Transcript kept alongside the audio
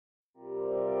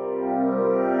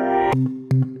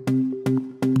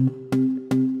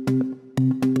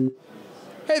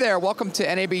there, welcome to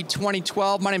NAB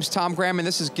 2012. My name is Tom Graham and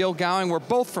this is Gil Gowing. We're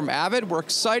both from Avid. We're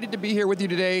excited to be here with you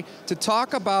today to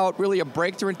talk about really a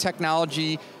breakthrough in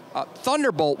technology,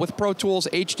 Thunderbolt with Pro Tools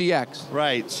HDX.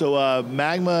 Right, so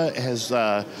Magma has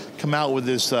come out with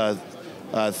this 3T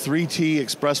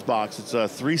ExpressBox. It's a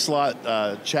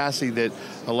 3-slot chassis that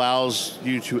allows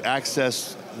you to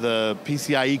access the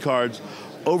PCIe cards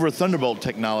over Thunderbolt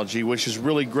technology, which is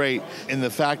really great in the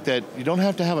fact that you don't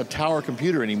have to have a tower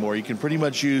computer anymore. You can pretty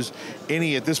much use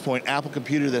any, at this point, Apple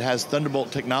computer that has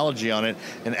Thunderbolt technology on it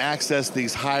and access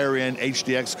these higher-end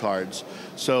HDX cards.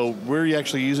 So we're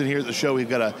actually using here at the show, we've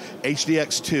got a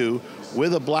HDX2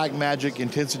 with a Blackmagic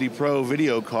Intensity Pro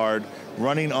video card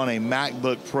running on a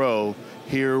MacBook Pro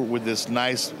here with this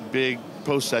nice big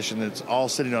post session that's all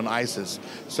sitting on ISIS.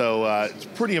 So it's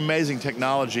pretty amazing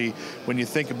technology when you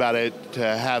think about it, to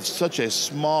have such a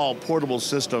small portable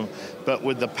system, but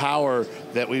with the power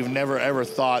that we've never ever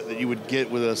thought that you would get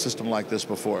with a system like this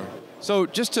before. So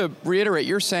just to reiterate,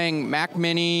 you're saying Mac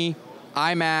Mini,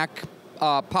 iMac,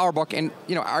 PowerBook, and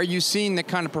are you seeing the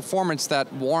kind of performance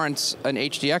that warrants an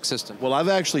HDX system? Well, I've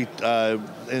actually,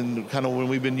 in kind of when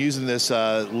we've been using this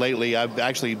lately, I've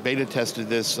actually beta tested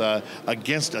this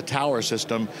against a tower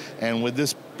system, and with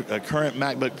this current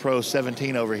MacBook Pro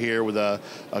 17 over here with a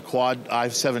quad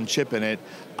i7 chip in it,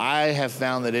 I have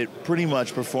found that it pretty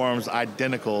much performs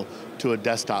identical to a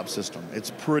desktop system.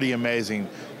 It's pretty amazing,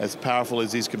 as powerful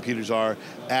as these computers are.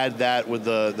 Add that with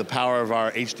the power of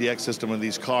our HDX system with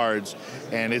these cards,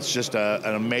 and it's just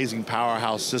an amazing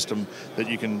powerhouse system that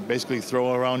you can basically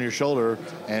throw around your shoulder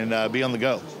and be on the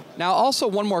go. Now, also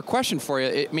one more question for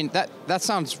you. I mean, that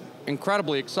sounds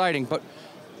incredibly exciting, but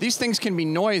these things can be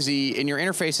noisy, and your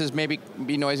interfaces maybe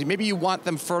be noisy. Maybe you want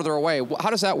them further away.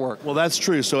 How does that work? Well, that's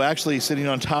true. So actually, sitting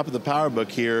on top of the PowerBook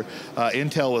here,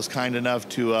 Intel was kind enough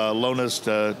to loan us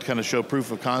to kind of show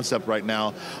proof of concept right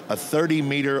now, a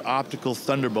 30-meter optical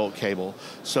Thunderbolt cable.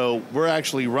 So we're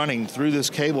actually running through this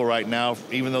cable right now,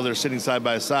 even though they're sitting side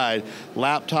by side,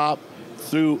 laptop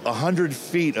through 100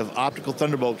 feet of optical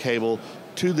Thunderbolt cable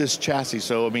to this chassis.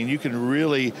 So, I mean, you can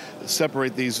really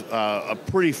separate these a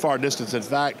pretty far distance. In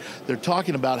fact, they're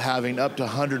talking about having up to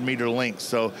 100-meter links.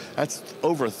 So that's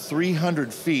over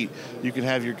 300 feet you can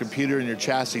have your computer and your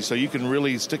chassis. So you can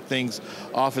really stick things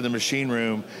off in the machine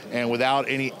room, and without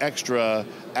any extra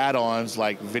add-ons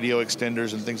like video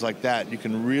extenders and things like that, you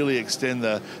can really extend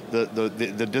the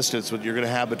distance that you're going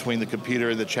to have between the computer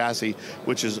and the chassis,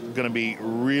 which is going to be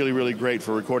really, really great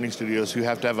for recording studios who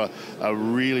have to have a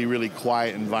really, really quiet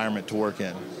environment to work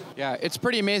in. Yeah, it's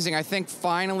pretty amazing. I think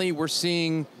finally we're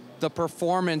seeing the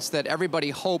performance that everybody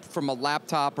hoped from a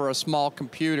laptop or a small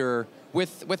computer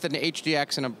with an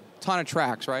HDX and a ton of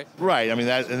tracks, right? Right. I mean,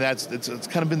 it's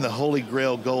kind of been the holy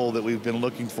grail goal that we've been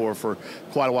looking for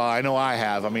quite a while. I know I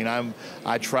have. I mean,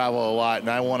 I travel a lot, and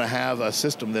I want to have a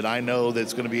system that I know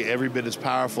that's going to be every bit as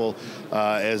powerful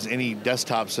as any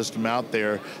desktop system out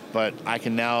there. But I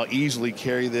can now easily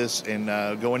carry this and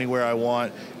go anywhere I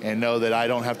want, and know that I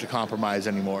don't have to compromise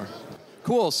anymore.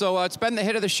 Cool. So it's been the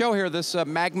hit of the show here, this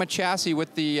Magma chassis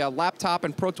with the laptop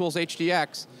and Pro Tools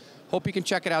HDX. Hope you can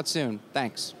check it out soon.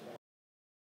 Thanks.